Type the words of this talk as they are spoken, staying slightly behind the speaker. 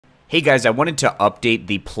Hey guys, I wanted to update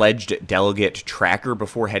the pledged delegate tracker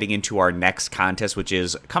before heading into our next contest, which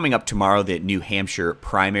is coming up tomorrow, the New Hampshire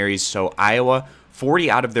primaries. So Iowa, 40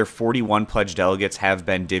 out of their 41 pledged delegates have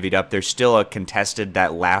been divvied up. There's still a contested,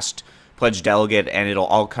 that last pledged delegate, and it'll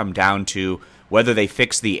all come down to whether they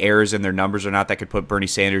fix the errors in their numbers or not. That could put Bernie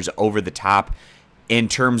Sanders over the top in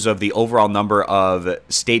terms of the overall number of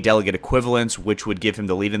state delegate equivalents, which would give him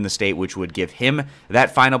the lead in the state, which would give him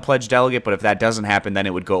that final pledged delegate. But if that doesn't happen, then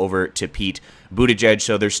it would go over to Pete Buttigieg.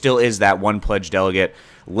 So there still is that one pledged delegate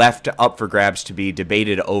left up for grabs to be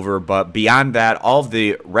debated over. But beyond that, all of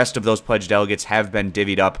the rest of those pledged delegates have been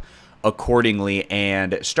divvied up accordingly.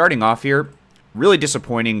 And starting off here, really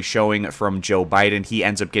disappointing showing from Joe Biden. He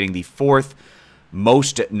ends up getting the fourth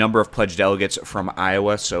most number of pledged delegates from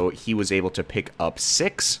Iowa, so he was able to pick up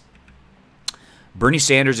 6. Bernie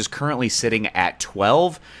Sanders is currently sitting at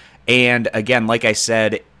 12, and again, like I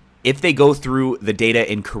said, if they go through the data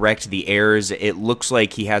and correct the errors, it looks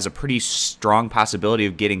like he has a pretty strong possibility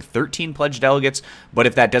of getting 13 pledged delegates, but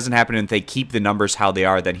if that doesn't happen and if they keep the numbers how they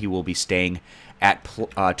are, then he will be staying at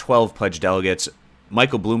 12 pledged delegates.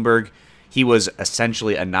 Michael Bloomberg, he was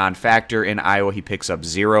essentially a non-factor in Iowa. He picks up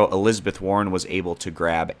 0. Elizabeth Warren was able to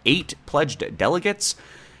grab 8 pledged delegates.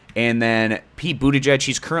 And then Pete Buttigieg,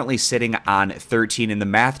 he's currently sitting on 13. And the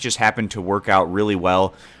math just happened to work out really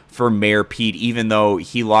well for Mayor Pete, even though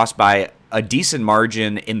he lost by a decent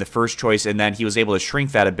margin in the first choice. And then he was able to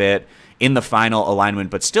shrink that a bit in the final alignment,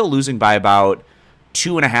 but still losing by about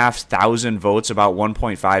 2,500 votes, about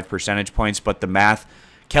 1.5 percentage points. But the math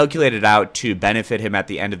calculated out to benefit him at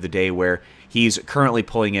the end of the day, where he's currently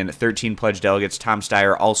pulling in 13 pledged delegates. Tom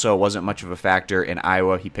Steyer also wasn't much of a factor in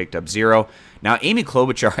Iowa. He picked up 0. Now, Amy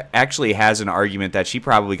Klobuchar actually has an argument that she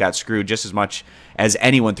probably got screwed just as much as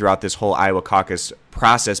anyone throughout this whole Iowa caucus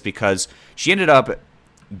process, because she ended up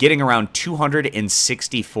getting around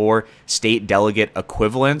 264 state delegate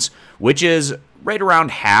equivalents, which is right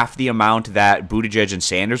around half the amount that Buttigieg and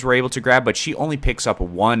Sanders were able to grab, but she only picks up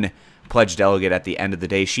 1 pledged delegate at the end of the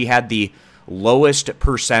day. She had the lowest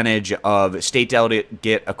percentage of state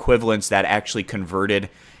delegate equivalents that actually converted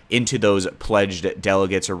into those pledged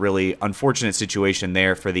delegates. A really unfortunate situation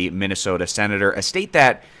there for the Minnesota senator, a state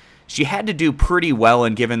that she had to do pretty well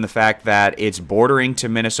in, given the fact that it's bordering to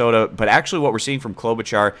Minnesota. But actually what we're seeing from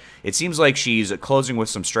Klobuchar, it seems like she's closing with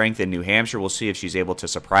some strength in New Hampshire. We'll see if she's able to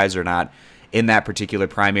surprise or not in that particular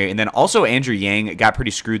primary. And then also Andrew Yang got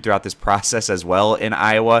pretty screwed throughout this process as well in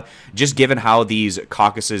Iowa, just given how these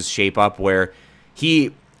caucuses shape up, where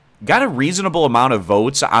he got a reasonable amount of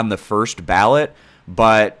votes on the first ballot,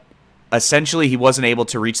 but essentially he wasn't able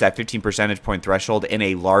to reach that 15 percentage point threshold in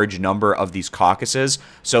a large number of these caucuses.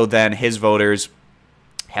 So then his voters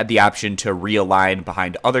had the option to realign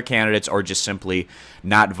behind other candidates or just simply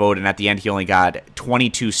not vote. And at the end, he only got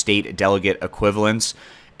 22 state delegate equivalents,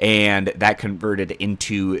 and that converted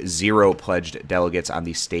into 0 pledged delegates on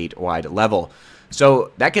the statewide level. So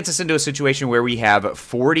that gets us into a situation where we have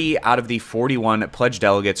 40 out of the 41 pledged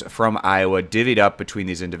delegates from Iowa divvied up between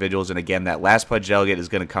these individuals. And again, that last pledged delegate is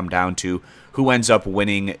going to come down to who ends up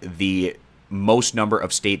winning the most number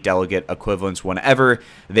of state delegate equivalents whenever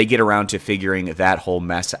they get around to figuring that whole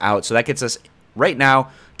mess out. So that gets us right now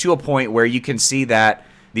to a point where you can see that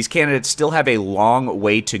these candidates still have a long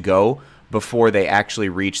way to go before they actually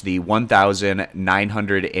reach the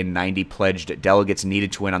 1,990 pledged delegates needed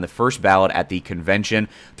to win on the first ballot at the convention.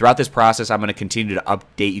 Throughout this process, I'm going to continue to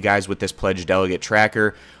update you guys with this pledged delegate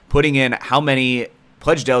tracker, putting in how many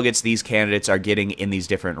pledged delegates these candidates are getting in these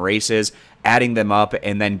different races, adding them up,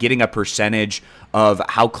 and then getting a percentage of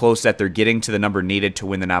how close that they're getting to the number needed to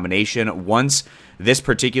win the nomination. Once this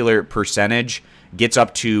particular percentage gets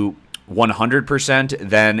up to 100%,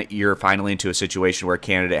 then you're finally into a situation where a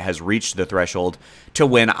candidate has reached the threshold to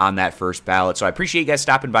win on that first ballot. So I appreciate you guys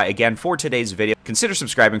stopping by again for today's video. Consider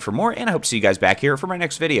subscribing for more, and I hope to see you guys back here for my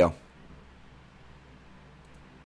next video.